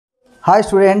Hi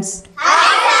students.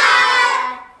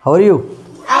 How are you?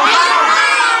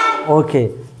 Okay.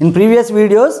 In previous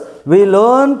videos we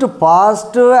learned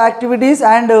past activities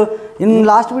and in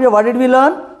last video what did we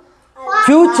learn?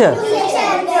 Future.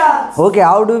 Okay,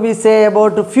 how do we say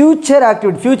about future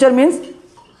activity? Future means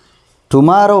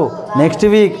tomorrow, next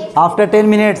week, after 10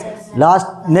 minutes,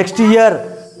 next year.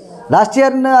 Last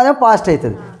year past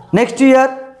aitadi. Next year,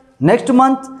 next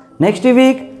month, next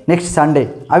week, next Sunday.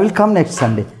 I will come next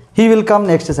Sunday. He will come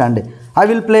next Sunday. I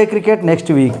will play cricket next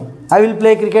week. I will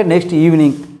play cricket next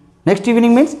evening. Next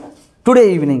evening means today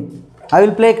evening. I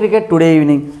will play cricket today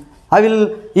evening. I will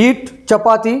eat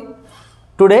chapati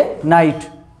today night.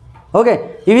 Okay,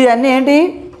 ఇవి అన్నీ ఏంటి?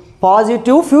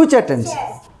 Positive future tense.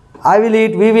 I will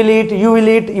eat, we will eat, you will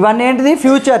eat, ఇవన్నీ ఏంటిది?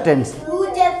 Future tense.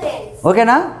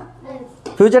 ఓకేనా?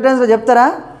 Future టెన్స్లో చెప్తారా?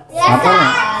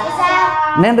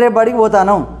 నేను రేపు బడికి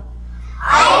పోతాను.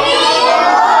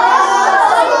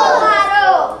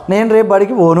 నేను రేపు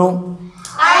బడికి పోను.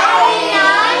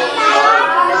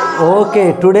 Okay,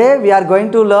 today we are going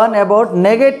to learn about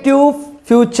negative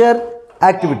future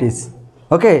activities.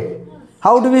 Okay,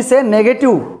 how do we say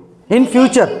negative in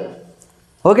future?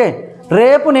 Okay,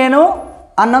 రేపు నేను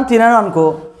అన్నం తినను అనుకో,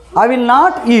 I will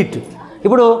not eat.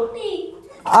 ఇప్పుడు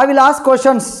I will ask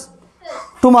questions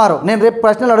tomorrow. నేను రేపు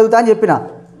ప్రశ్నలు అడుగుతా అని చెప్పిన,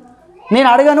 నేను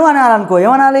అడగను అని అనుకో,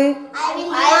 ఏమనాలి?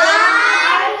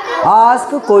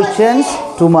 Ask questions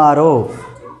tomorrow.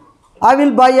 I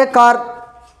will buy A car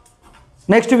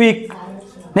next week.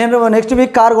 నేను నెక్స్ట్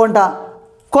వీక్ కార్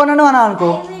కొనను అని అనుకో,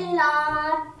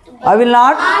 I will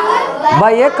not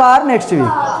by A car next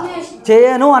week.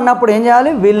 చేయను అన్నప్పుడు ఏం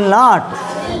చేయాలి? Will not.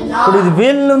 ఇప్పుడు ఇది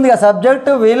విల్ ఉంది కదా, సబ్జెక్ట్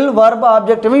విల్, వర్బ్,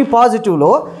 ఆబ్జెక్ట్ ఈ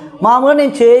పాజిటివ్లో. మామూలుగా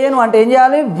నేను చేయను అంటే ఏం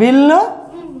చేయాలి? Will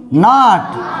not.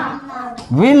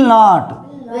 Will not.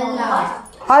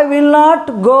 I will not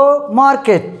go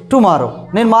market tomorrow.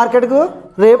 నేను మార్కెట్కు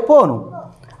రేపు పోను.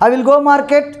 I will go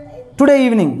market today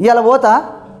evening. ఇలా పోతా.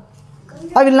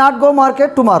 I will not go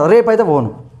market tomorrow. రేపు అయితే పోను.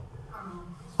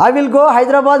 I will go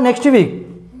Hyderabad next week.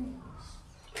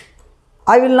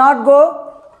 I will not go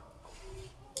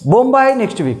Bombay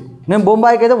next week. నేను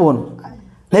బొంబాయికి అయితే పోను.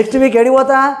 Next week ఎడికి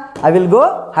పోతా? I will go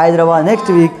Hyderabad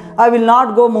next week. I will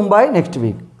not go Mumbai next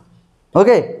week.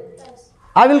 Okay,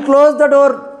 I will close the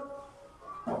door.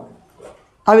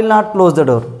 I will not close the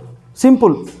door.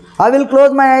 Simple. I will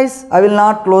close my eyes. I will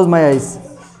not close my eyes.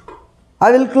 I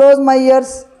will close my ears.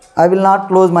 I will not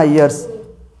close my ears.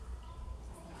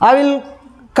 I will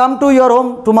come to your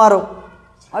home tomorrow.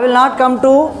 I will not come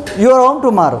to your home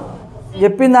tomorrow.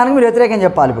 చెప్పిన దానికి మీరు వ్యతిరేకం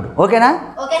చెప్పాలి ఇప్పుడు. ఓకేనా?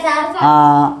 Okay sir.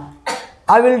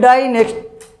 I will die next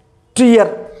year.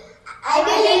 I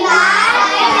will not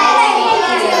die.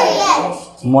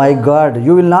 My God,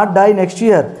 you will not die next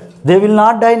year. They will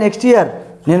not die next year.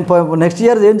 నేను next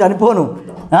year ఏం చనిపోను.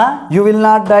 You will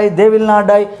not die, they will not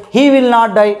die, he will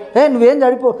not die. నువ్వేం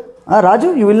చనిపో రాజు,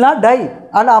 you will not die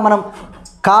అలా మనం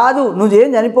కాదు. నువ్వేం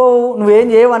చనిపోవు, నువ్వేం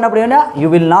చేయవు అన్నప్పుడు ఏమైనా యూ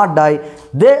విల్ నాట్ డై.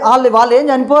 వాళ్ళు ఏం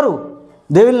చనిపోరు,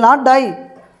 they will not die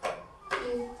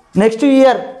next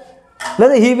year.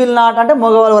 లేదా హీ విల్ నాట్ అంటే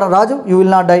మగవాళ్ళు. రాజు you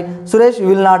will not die, Suresh you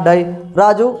will not die.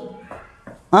 Raju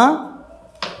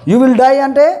you will die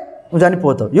అంటే నువ్వు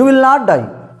చనిపోతావు. You will not die,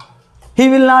 he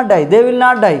will not die, they will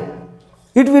not die,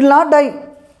 it will not die.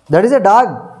 That is a dog.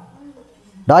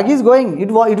 Dog is going, it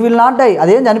will not die.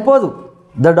 అదేం చనిపోదు.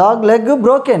 The dog leg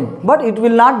broken but it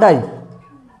will not die.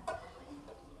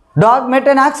 Dog met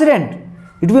an accident,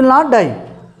 it will not die.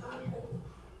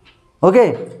 Okay.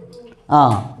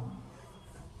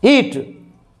 Eat.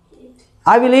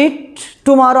 I will eat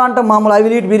tomorrow అంటాం మామూలు. I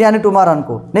will eat biryani tomorrow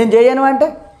అనుకో. నేను చేయను అంటే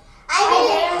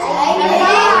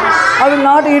I will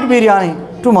not eat biryani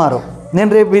tomorrow. నేను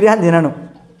రేపు బిర్యానీ తినను.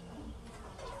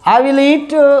 I will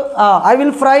eat, I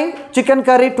will fry chicken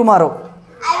curry tomorrow.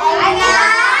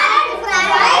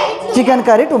 Chicken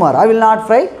curry tomorrow. I will not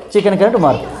fry chicken curry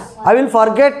tomorrow. I will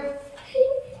forget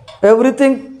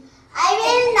everything.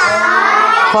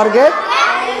 Forget.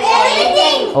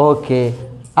 Okay.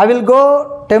 I will go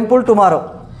temple tomorrow.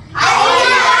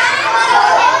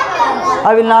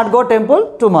 I will not go temple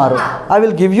tomorrow. I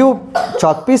will give you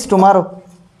chalk piece tomorrow.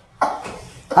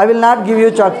 I will not give you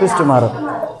chalk piece tomorrow.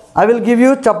 I will give you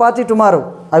chapati tomorrow.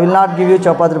 I will not give you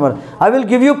chapati tomorrow. I will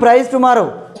give you prize tomorrow.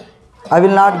 I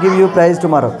will not give you prize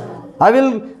tomorrow. I will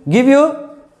give you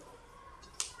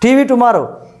TV tomorrow.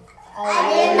 I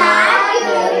will not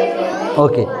give you.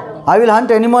 Okay. I will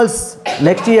hunt animals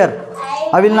next year.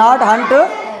 I will not hunt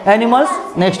animals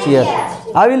next year.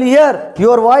 I will hear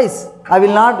your voice. I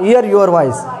will not hear your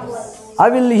voice. I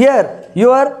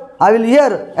will hear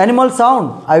animal sound.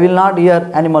 I will not hear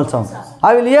animal sound.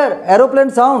 I will hear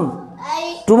aeroplane sound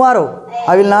tomorrow.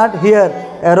 I will not hear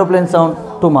aeroplane sound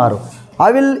tomorrow.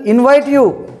 I will invite you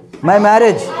my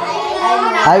marriage.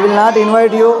 I will not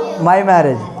invite you my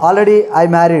marriage. Already I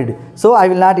married, so I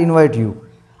will not invite you.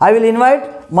 I will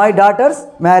invite my daughter's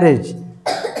marriage.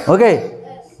 Okay.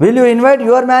 Will you invite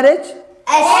your marriage?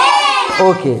 Yes.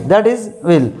 Okay, that is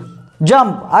will.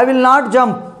 Jump. I will not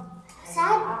jump.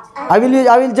 I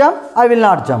will jump. I will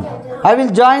not jump. I will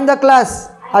join the class.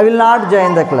 I will not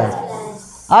join the class.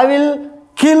 I will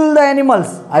kill the animals.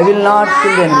 I will not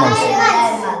kill the animals.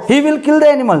 He will kill the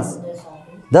animals.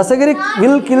 Dasagiri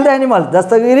will kill the animals.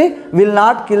 Dasagiri will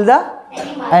not kill the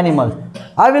animals.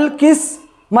 I will kiss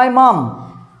my mom.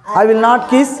 I will not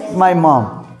kiss my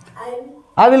mom.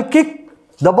 I will kick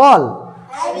the ball.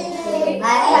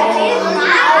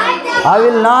 I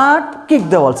will not kick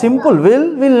the ball. Simple.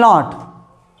 Will not.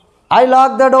 I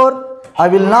lock the door. I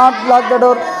will not lock the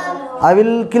door. I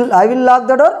will lock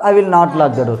the door. I will not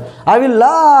lock the door. I will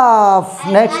laugh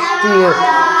next year.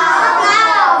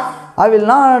 I will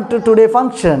not today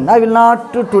function. I will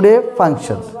not today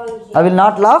function. I will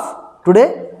not laugh today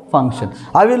function.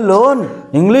 I will learn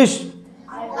English.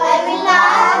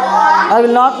 I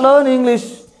will not learn English.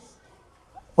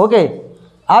 Okay.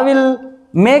 I will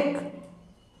make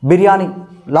biryani.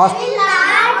 Last.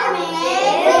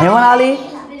 Hemanali.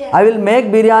 I will make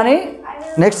biryani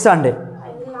next Sunday.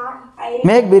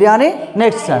 Make biryani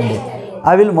next Sunday.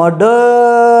 I will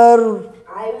murder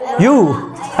you.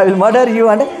 I will murder you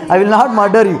and I will not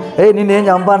murder you. Hey, ninnu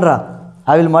champanra.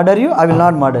 I will murder you. I will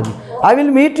not murder you. I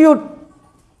will meet you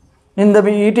in the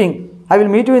meeting. I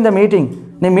will meet you in the meeting.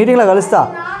 Nee meeting la kalusta.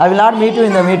 I will not meet you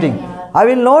in the meeting. I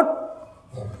will note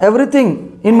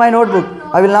everything in my notebook.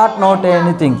 I will not note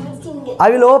anything. I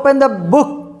will open the book.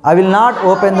 I will not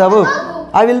open the book.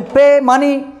 I will pay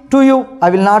money to you. I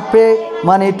will not pay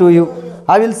money to you.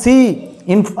 I will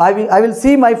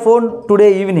see my phone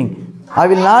today evening. I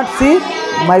will not see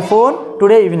my phone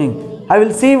today evening. I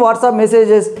will see WhatsApp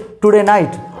messages today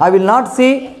night. I will not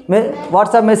see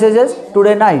WhatsApp messages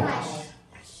today night.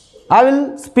 I will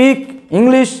speak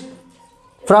English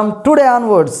from today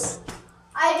onwards.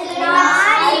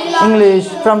 English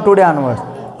from today onwards.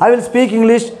 I will speak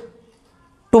English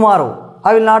tomorrow.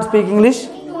 I will not speak English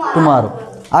tomorrow.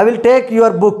 I will take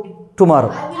your book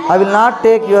tomorrow. I will not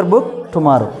take your book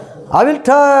tomorrow. I will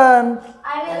turn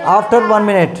after 1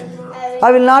 minute.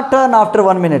 I will not turn after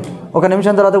 1 minute. ఒక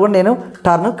నిమిషం తర్వాత కూడా నేను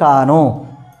turn కాను.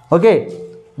 Okay,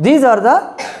 these are the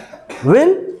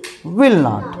will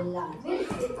not.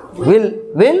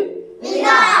 will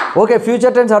okay,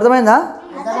 future tense అర్థమైందా?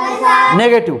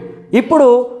 Negative. ఇప్పుడు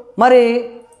మరి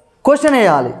question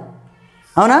వేయాలి,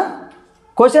 అవునా?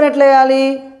 క్వశ్చన్ ఎట్లా వేయాలి?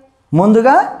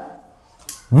 ముందుగా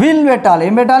విల్ పెట్టాలి.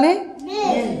 ఏం పెట్టాలి?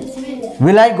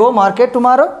 Will I go market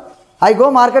tomorrow? I go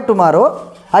market tomorrow.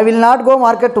 I will not go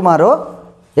market tomorrow.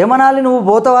 ఏమనాలి? నువ్వు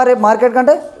పోతావా రేపు మార్కెట్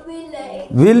కంటే?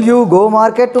 Will you go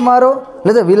market tomorrow?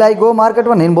 లేదా విల్ ఐ గో మార్కెట్?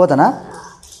 నేను పోతానా?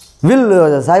 Will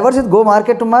సైవర్షిత్ go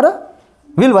market tomorrow?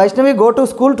 Will Vaishnavi go to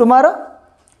school tomorrow?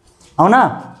 అవునా?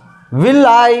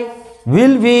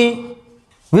 Will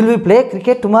we play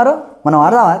cricket tomorrow? మనం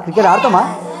ఆడదామా? Cricket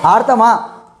ఆడతామా?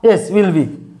 Yes,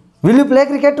 will you play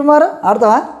cricket tomorrow?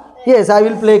 ఆడతావా? Yes, I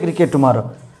will play cricket tomorrow.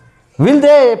 Will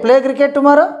they play cricket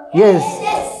tomorrow? Yes,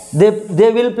 they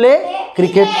will play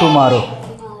cricket tomorrow.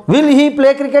 Will he play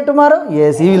cricket tomorrow?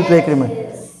 Yes, he will play cricket.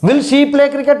 Will she play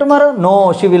cricket tomorrow? No,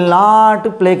 she will not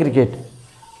play cricket.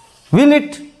 Will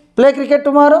it play cricket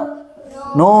tomorrow?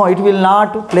 No, it will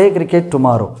not play cricket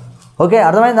tomorrow. Okay,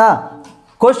 అర్థమైందా?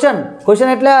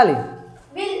 Question ఎట్లా వేయాలి?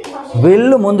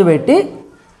 Will ముందు పెట్టి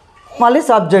మళ్ళీ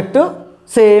subject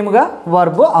సేమ్గా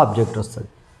verb object వస్తుంది.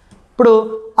 ఇప్పుడు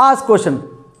ask question.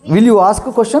 Will you ask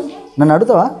question? నన్ను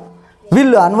అడుగుతావా?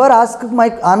 Will Anwar ask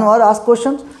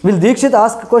questions? Will Dixit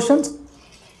ask questions?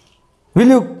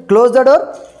 Will you close the door?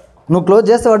 నువ్వు క్లోజ్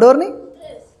చేస్తావా డోర్ని?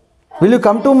 Will you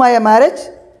come to my marriage?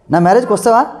 నా మ్యారేజ్కి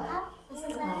వస్తావా?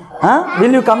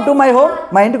 Will you come to my home?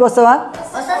 మా ఇంటికి వస్తావా?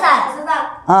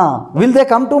 Will they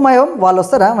come to my home? వాళ్ళు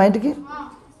వస్తారా మా ఇంటికి?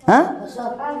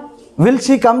 Will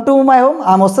she come to my home?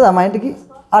 ఆమె వస్తుందా మా ఇంటికి?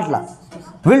 అట్లా.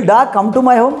 Will dog come to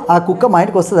my home? ఆ కుక్క మా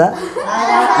ఇంటికి వస్తుందా?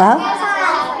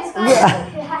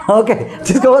 ఓకే,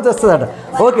 తీసుకోవచ్చు, వస్తుందట.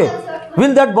 Okay,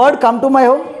 will that bird come to my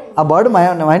home? ఆ బర్డ్ మా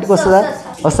ఇంటికి వస్తుందా?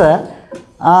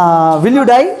 Will you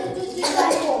die?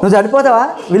 నువ్వు చనిపోతావా?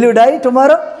 Will you die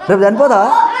tomorrow? రేపు చనిపోతావా?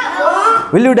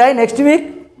 Will you die next week?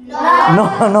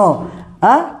 No.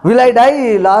 Will I die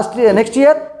next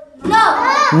year?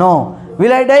 No.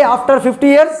 Will I die after 50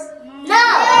 years?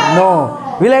 No.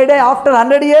 Will I die after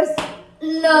 100 years?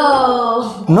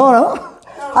 No.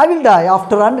 I will die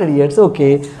after 100 years.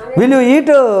 Okay. Will you eat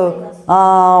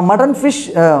mutton fish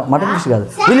కాదు.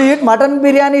 Will you eat mutton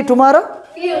biryani tomorrow?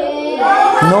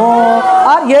 No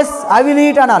are yes I will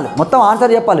eat అనాలి. మొత్తం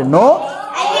answer చెప్పాలి. No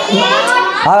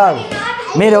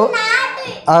మీరు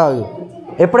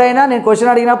ఎప్పుడైనా నేను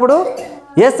question అడిగినప్పుడు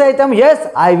yes అయితే yes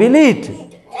I will eat,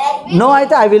 no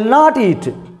అయితే I will not eat.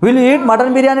 Will you eat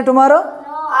mutton biryani tomorrow?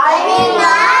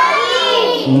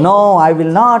 No I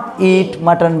will not eat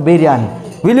mutton biryani.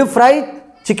 Will you fry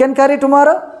chicken curry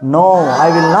tomorrow? No I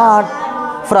will not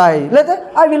fry. లేదా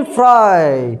I will fry.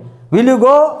 Will you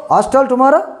go hostel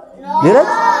tomorrow?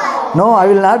 Dheeraj? No I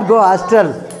will not go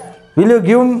hostel. Will you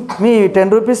give me 10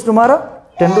 rupees tomorrow?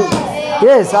 10 rupees?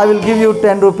 Yes, I will give you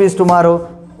 10 rupees tomorrow.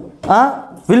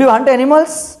 Will you hunt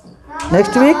animals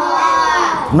next week?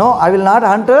 No, I will not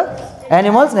hunt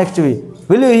animals next week.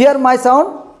 Will you hear my sound?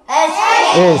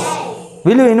 Yes.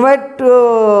 Will you invite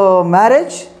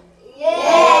marriage?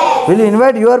 Yes. Will you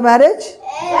invite your marriage?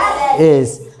 Yes.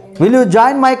 Will you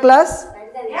join my class?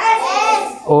 Yes.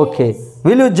 Okay.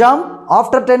 Will you jump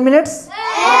after 10 minutes?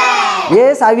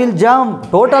 Yes, I will jump.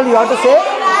 Total you have to say.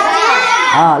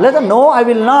 Let no, I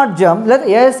will not jump. Let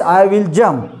yes, I will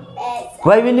jump.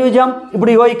 Why will you jump?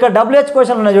 ఇప్పుడు ఇక్కడ WH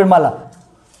question ఉన్నాయి చూడు మళ్ళా.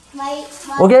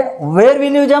 Okay, where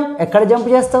will you jump? ఎక్కడ jump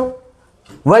చేస్తావు?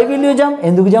 Why will you jump?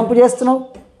 ఎందుకు jump చేస్తున్నావు?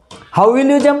 How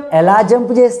will you jump? ఎలా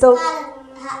జంప్ చేస్తావు?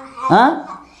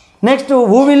 Next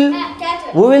who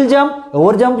will jump?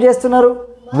 ఎవరు జంప్ చేస్తున్నారు?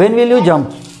 When will you jump?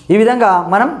 ఈ విధంగా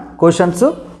మనం క్వశ్చన్స్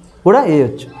కూడా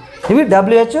వేయచ్చు. ఇవి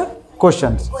WH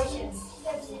క్వశ్చన్స్.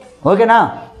 ఓకేనా?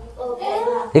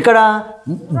 ఇక్కడ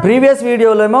ప్రీవియస్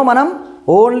వీడియోలో ఏమో మనం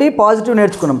ఓన్లీ పాజిటివ్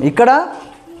నేర్చుకున్నాం. ఇక్కడ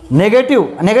నెగటివ్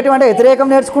అంటే వ్యతిరేకం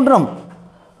నేర్చుకుంటున్నాం.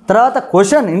 తర్వాత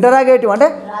క్వశ్చన్ ఇంటరాగేటివ్ అంటే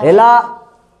ఎలా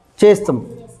చేస్తాం.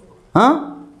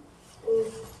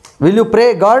 Will you pray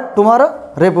God tomorrow?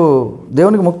 రేపు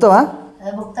దేవునికి ముక్తవా?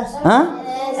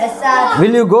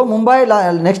 Will you go Mumbai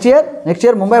next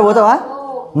year Mumbai పోతావా?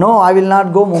 No I will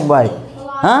not go Mumbai.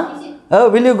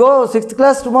 Will you go 6th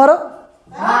class tomorrow?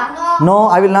 No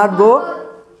I will not go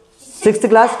 6th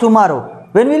class tomorrow.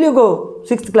 When will you go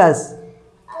 6th class?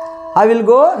 I will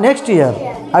go next year.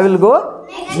 I will go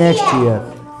next year.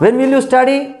 When will you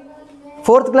study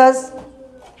 4th class?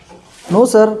 No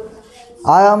sir,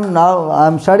 I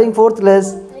am studying 4th class.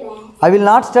 I will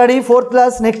not study 4th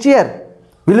class next year.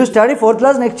 Will you study 4th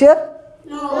class next year?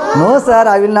 No sir,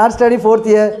 I will not study 4th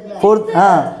year.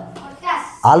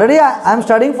 Already I am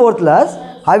studying 4th class.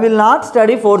 I will not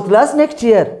study 4th class next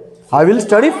year. I will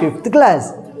study 5th class.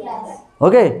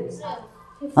 Okay.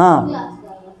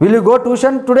 Will you go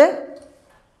tuition today?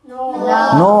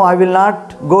 No, I will not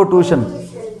go tuition.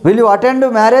 Will you attend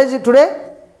marriage today?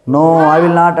 No, I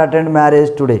will not attend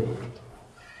marriage today.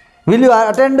 Will you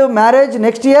attend marriage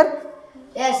next year?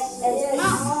 Yes.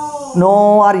 No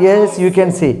or yes you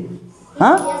can say.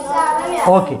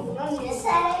 Okay.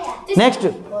 Next.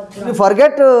 Will you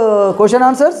forget question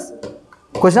answers?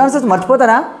 Question answers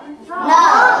మర్చిపోతారా?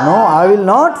 No, I will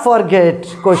not forget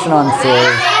question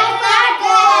answers.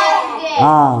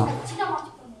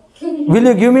 Will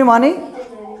you give me money?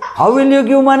 How will you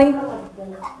give money?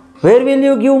 Where will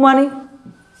you give money?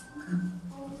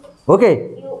 Okay.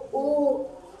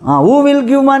 Who will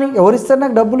give money? ఎవరు ఇస్తారు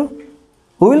నాకు డబ్బులు?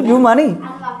 Who will give money?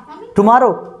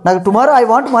 Tomorrow. నాకు tomorrow I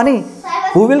want money.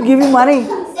 Who will give me money?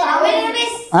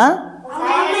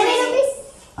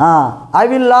 I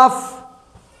will laugh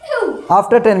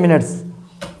after 10 minutes.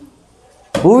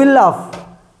 Who will laugh?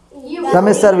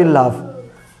 Ramesh sir will laugh.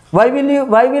 Why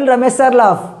will Ramesh sir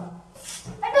laugh?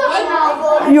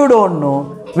 You don't know.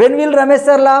 When will Ramesh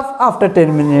sir laugh? After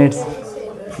 10 minutes.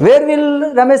 Where will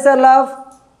Ramesh sir laugh?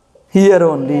 Here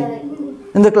only,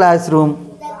 in the classroom.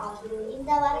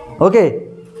 Okay.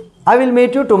 I will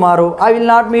meet you tomorrow. I will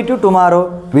not meet you tomorrow.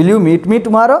 Will you meet me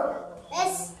tomorrow?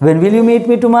 Yes. When will you meet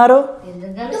me tomorrow?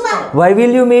 Tomorrow. Why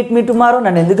will you meet me tomorrow?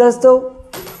 నన్ను ఎందుకు కలుస్తావు?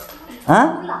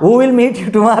 Who will meet you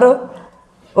tomorrow?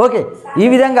 Okay, ఈ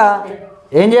విధంగా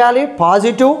ఏం చేయాలి?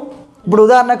 Positive. ఇప్పుడు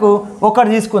ఉదాహరణకు ఒకటి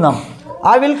తీసుకుందాం.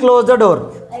 I will close the door,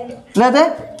 లేదా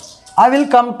I will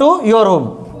come to your home.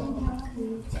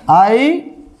 I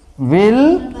will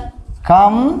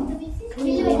come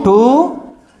to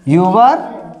your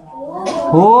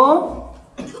home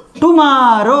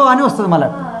tomorrow అని వస్తుంది మళ్ళీ.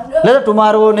 లేదా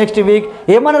టుమారో, నెక్స్ట్ వీక్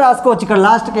ఏమైనా రాసుకోవచ్చు. ఇక్కడ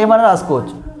లాస్ట్కి ఏమైనా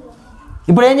రాసుకోవచ్చు.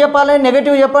 ఇప్పుడు ఏం చెప్పాలి?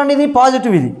 నెగటివ్ చెప్పండి. ఇది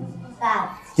పాజిటివ్.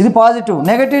 ఇది పాజిటివ్.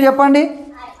 నెగటివ్ చెప్పండి.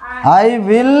 I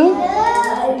will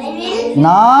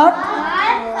not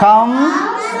come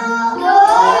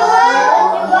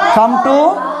to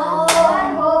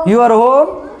your home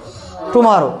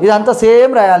tomorrow. ఇదంతా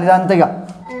సేమ్ రాయాలి. ఇదంతగా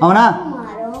అవునా?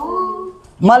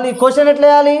 మళ్ళీ క్వశ్చన్ ఎట్లా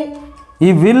వేయాలి? ఈ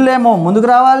విల్ ఏమో ముందుకు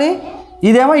రావాలి,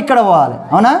 ఇదేమో ఇక్కడ పోవాలి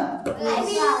అవునా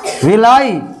will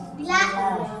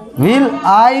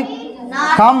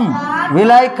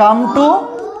I come to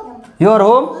your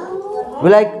home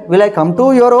will I come to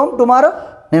your home tomorrow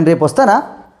నేను రేపు వస్తానా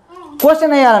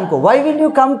question వేయాలనుకో why will you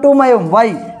come to my home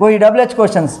why WH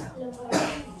questions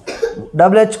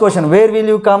WH question where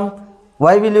will you come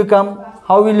why will you come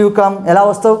how will you come ఎలా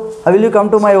వస్తావు I will you come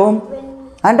to my home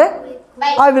అంటే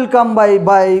I will come by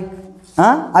bike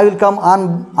I will come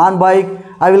on bike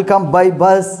I will come by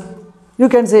bus you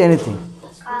can say anything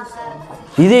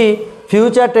ఇది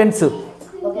future tense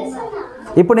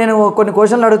ఇప్పుడు నేను కొన్ని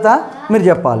క్వశ్చన్లు అడుగుతా మీరు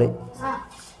చెప్పాలి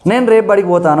నేను రేపు బడికి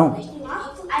పోతాను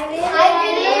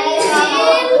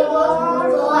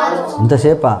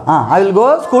ఇంతసేపా I will go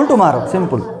school tomorrow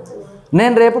simple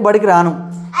నేను రేపు బడికి రాను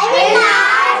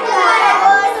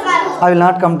I will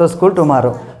not come to school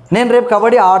tomorrow నేను రేపు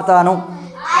కబడ్డీ ఆడతాను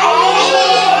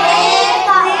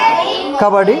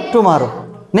కబడ్డీ టుమారో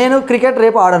నేను క్రికెట్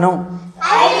రేపు ఆడను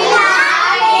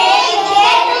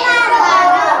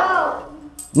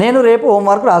నేను రేపు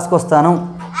homework రాసుకొస్తాను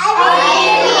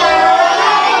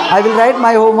I will write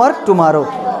my homework tomorrow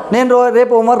నేను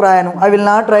రేపు homework రాయను I will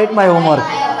not right my homework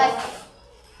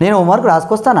నేను హోంవర్క్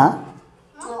రాసుకొస్తానా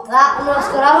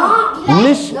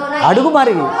ఇంగ్లీష్ అడుగు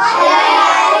మరి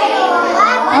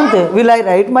అంతే will I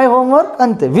right my homework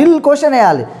అంతే విల్ క్వశ్చన్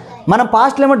వేయాలి మనం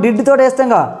పాస్ట్లో ఏమో డిడ్ తోటి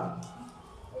వేస్తాంగా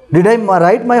did I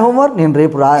right my homework నేను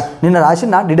రేపు నిన్న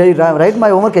రాసినా did I right my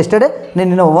homework yesterday నేను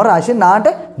నిన్న హోంవర్క్ రాసినా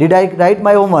అంటే did I right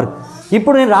my homework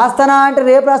ఇప్పుడు నేను రాస్తానా అంటే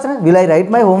రేపు రాస్తానా will I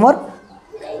right my homework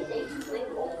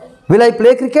will I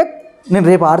play cricket నేను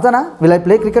రేపు ఆడతానా will I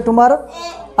play cricket tomorrow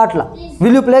అట్లా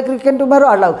will you play cricket tomorrow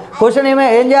అట్లా క్వశ్చన్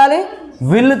ఏం చేయాలి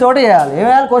విల్ తోటి చేయాలి ఏం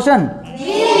వేయాలి క్వశ్చన్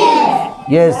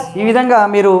ఎస్ ఈ విధంగా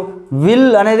మీరు విల్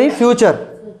అనేది ఫ్యూచర్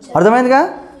అర్థమైందిగా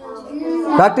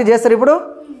ప్రాక్టీస్ చేస్తారు ఇప్పుడు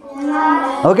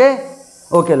ఓకే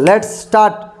ఓకే లెట్స్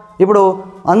స్టార్ట్ ఇప్పుడు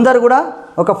అందరు కూడా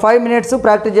ఒక 5 minutes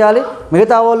ప్రాక్టీస్ చేయాలి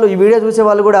మిగతా వాళ్ళు ఈ వీడియో చూసే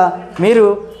వాళ్ళు కూడా మీరు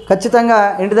ఖచ్చితంగా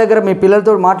ఇంటి దగ్గర మీ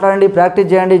పిల్లలతో మాట్లాడండి ప్రాక్టీస్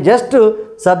చేయండి జస్ట్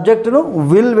సబ్జెక్టును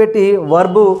విల్ పెట్టి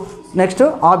verb next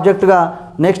ఆబ్జెక్ట్గా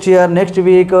next year next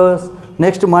week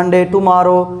next Monday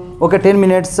tomorrow ఒక 10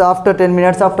 minutes after 10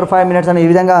 minutes after 5 minutes అని ఈ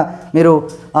విధంగా మీరు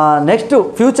నెక్స్ట్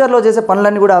ఫ్యూచర్లో చేసే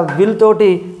పనులన్నీ కూడా విల్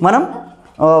తోటి మనం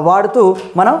వాడుతూ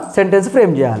మనం సెంటెన్స్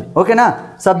ఫ్రేమ్ చేయాలి ఓకేనా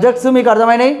సబ్జెక్ట్స్ మీకు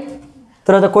అర్థమైనాయి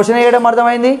తర్వాత క్వశ్చన్ వేయడం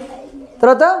అర్థమైంది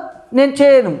తర్వాత నేను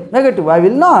చేయను negative I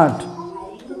will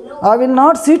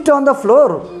not SIT on the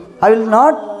floor I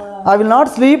will not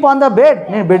sleep on the bed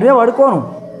నేను బెడ్ మీద పడుకోను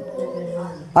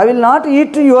I will not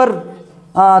eat your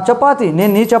chapati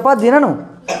నేను నీ చపాతి తినను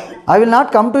I will not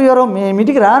come to your home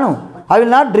మీటికి రాను I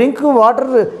will not drink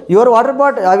your water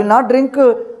bottle I will not drink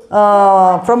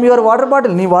from your water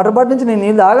bottle నీ water bottle నుంచి నేను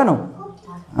నీళ్ళు తాగను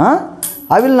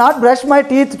I will not brush my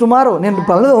teeth tomorrow నేను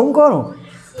పళ్ళు తోముకోను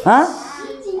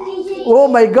oh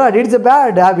my God it's a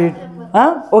bad habit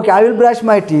okay I will brush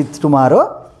my teeth tomorrow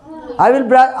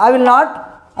I will not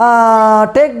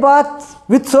take bath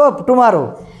with soap tomorrow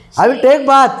I will take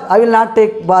bath I will not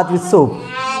take bath with soap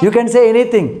you can say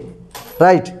anything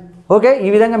right okay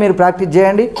ఈ విధంగా మీరు practice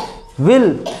చేయండి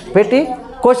will పెట్టి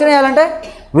question వేయాలంటే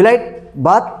will I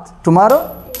bath tomorrow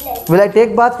will I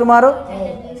take bath tomorrow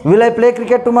will I play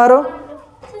cricket tomorrow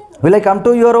will I come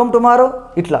to your home tomorrow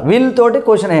ఇట్లా will తోటి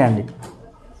question వేయండి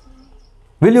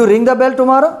will you ring the bell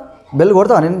tomorrow bell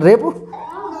కొడతావా నేను రేపు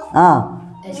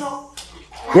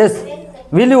yes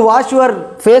will you wash your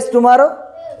face tomorrow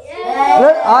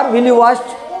or will you wash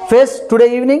face today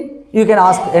evening you can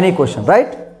ask any question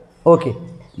right okay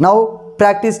now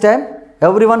practice time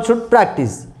every one should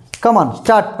practice come on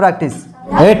start practice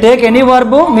take any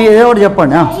verb మీ ఏదో ఒకటి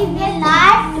చెప్పండి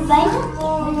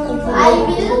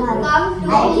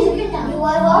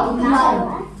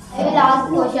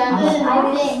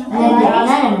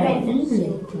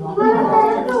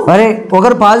అరే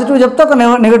ఒకరు positive చెప్తే ఒక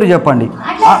negative చెప్పండి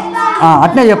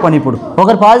అట్నే చెప్పండి ఇప్పుడు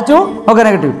ఒకరు పాజిటివ్ ఒక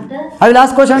negative I will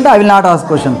ask question అంటే I will not ask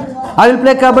question I will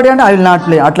play kabaddi అంటే ఐ విల్ నాట్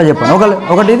ప్లే అట్లా చెప్పండి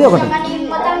ఒకటి ఇది ఒకటి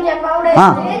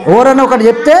ఎవరన్నా ఒకటి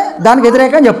చెప్తే దానికి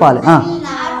వ్యతిరేకంగా చెప్పాలి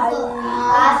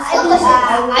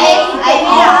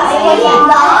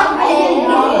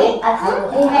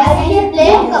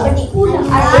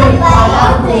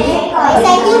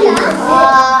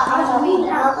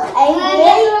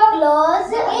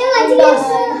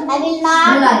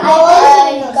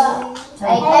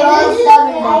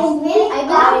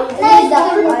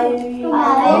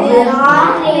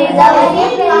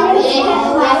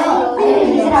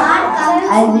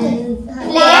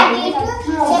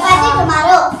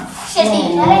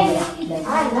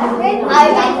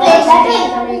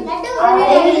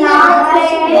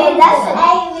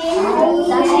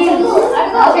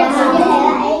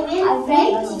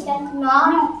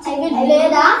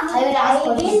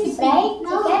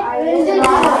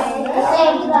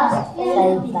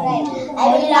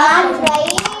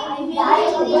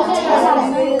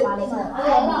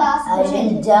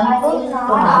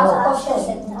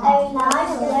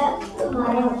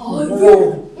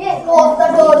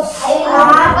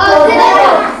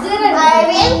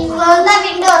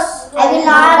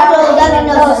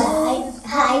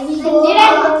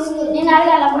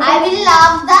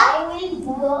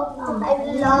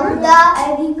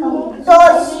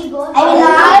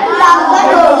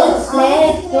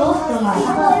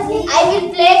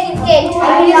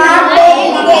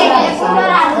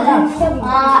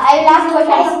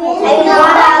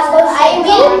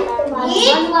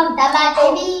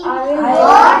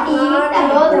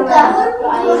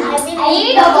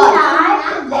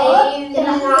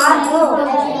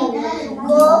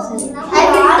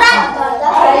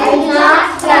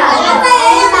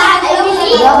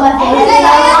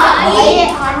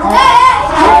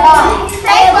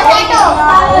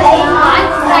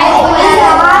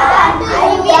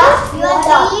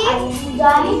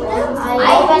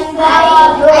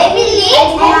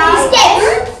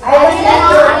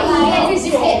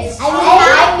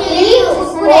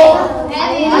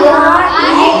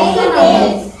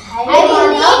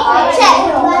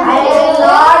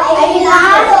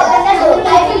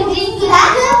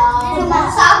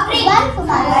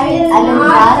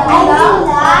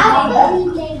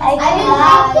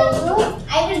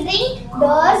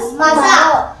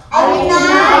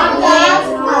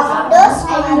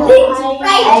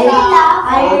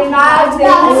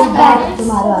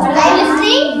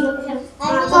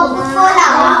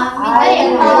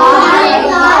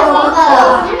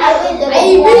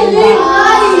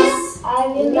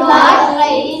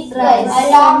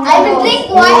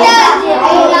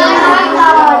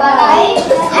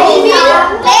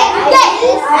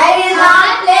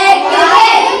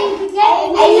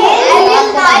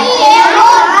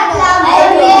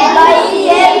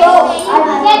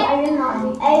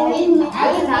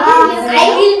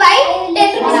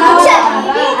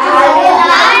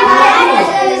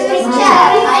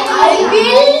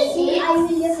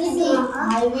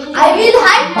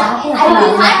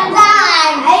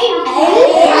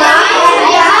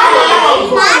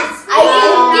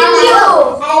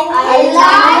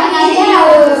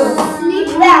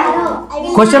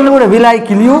క్వశ్చన్లు కూడా విల్ ఐ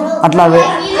కిల్ యూ అట్లా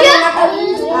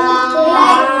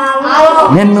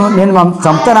నేను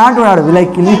చంపుతానా అంటున్నాడు. Will I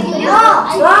kill you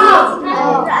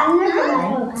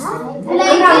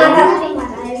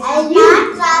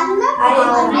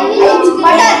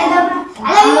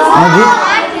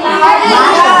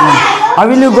I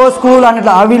will you go school అని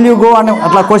అట్లా ఐ విల్ యూ గో అని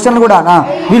అట్లా క్వశ్చన్లు కూడా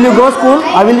will you go school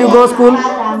I will you go school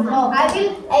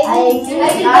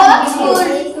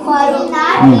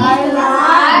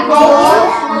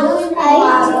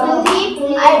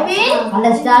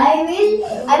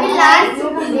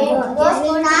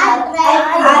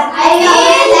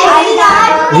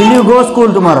Will you go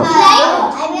school tomorrow?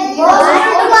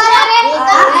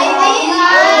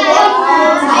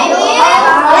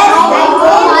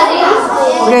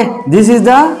 Okay, this is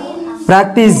the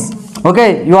practice.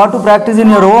 Okay, you have to practice in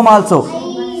your home also.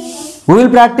 Who will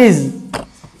practice?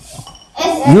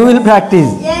 You will practice.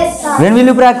 When will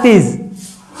you practice?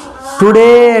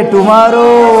 Today,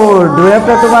 tomorrow, day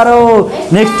after tomorrow,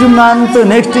 next month,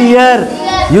 next year,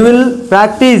 you will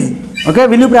practice. Okay,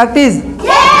 will you practice?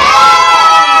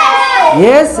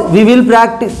 Yes, we will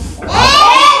practice.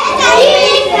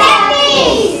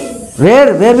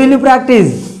 Where will you practice?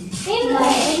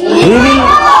 We will.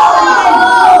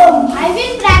 I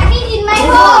will practice in my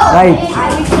home. Right.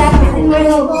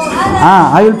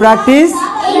 I will practice.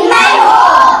 In my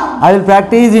home. I will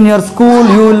practice in your school.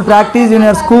 You will practice in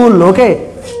your school. Okay.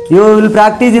 You will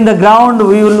practice in the ground.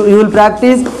 You will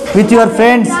practice with your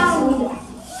friends.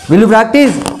 Will you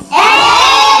practice?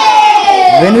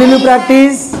 When will you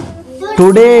practice?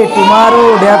 Today, tomorrow,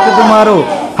 day after tomorrow.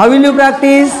 How will you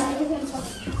practice?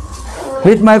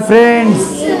 With my friends.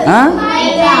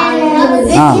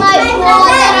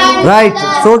 Right.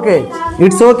 It's okay.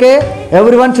 It's okay.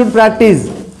 Everyone should practice.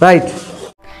 Right.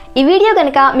 ఈ video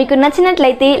కనుక మీకు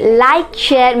నచ్చినట్లయితే like,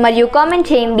 share మరియు comment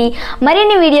చేయండి.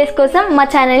 మరిన్ని videos కోసం మా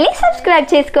ఛానల్ని సబ్స్క్రైబ్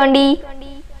చేసుకోండి.